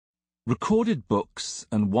Recorded Books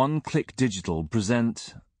and One Click Digital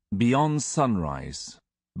present Beyond Sunrise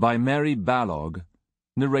by Mary Balogh,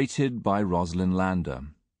 narrated by Rosalind Lander.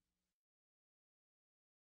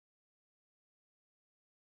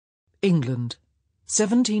 England,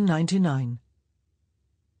 1799.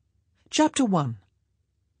 Chapter 1.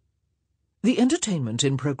 The entertainment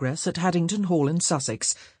in progress at Haddington Hall in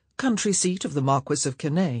Sussex, country seat of the Marquis of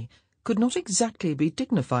Canay, could not exactly be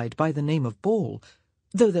dignified by the name of ball,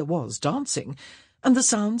 though there was dancing, and the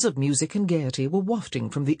sounds of music and gaiety were wafting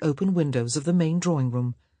from the open windows of the main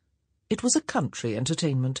drawing-room. It was a country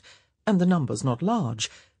entertainment, and the numbers not large,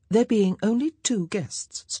 there being only 2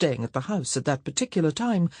 guests staying at the house at that particular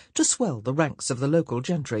time to swell the ranks of the local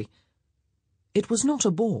gentry. It was not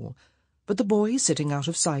a ball, but the boy sitting out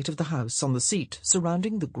of sight of the house on the seat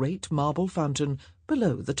surrounding the great marble fountain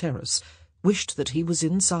below the terrace wished that he was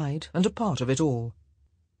inside and a part of it all.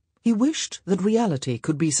 He wished that reality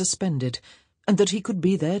could be suspended, and that he could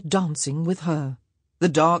be there dancing with her, the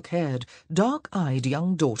dark-haired, dark-eyed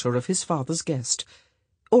young daughter of his father's guest,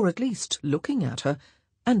 or at least looking at her,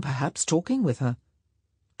 and perhaps talking with her,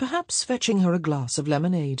 perhaps fetching her a glass of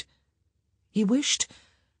lemonade. He wished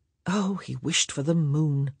for the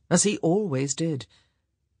moon, as he always did.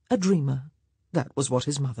 A dreamer, that was what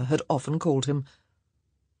his mother had often called him.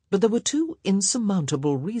 But there were 2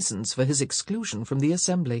 insurmountable reasons for his exclusion from the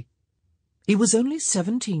assembly. He was only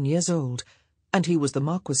 17 years old, and he was the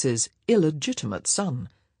Marquis's illegitimate son.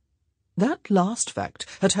 That last fact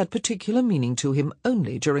had had particular meaning to him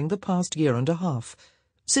only during the past year and a half,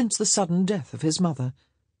 since the sudden death of his mother.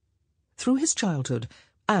 Through his childhood,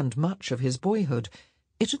 and much of his boyhood,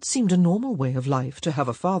 it had seemed a normal way of life to have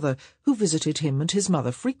a father who visited him and his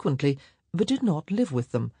mother frequently, but did not live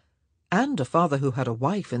with them, and a father who had a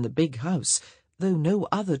wife in the big house, though no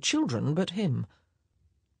other children but him.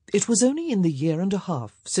 It was only in the year and a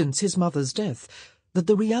half since his mother's death that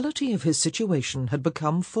the reality of his situation had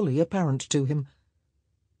become fully apparent to him.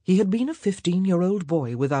 He had been a 15-year-old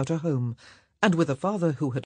boy without a home, and with a father who had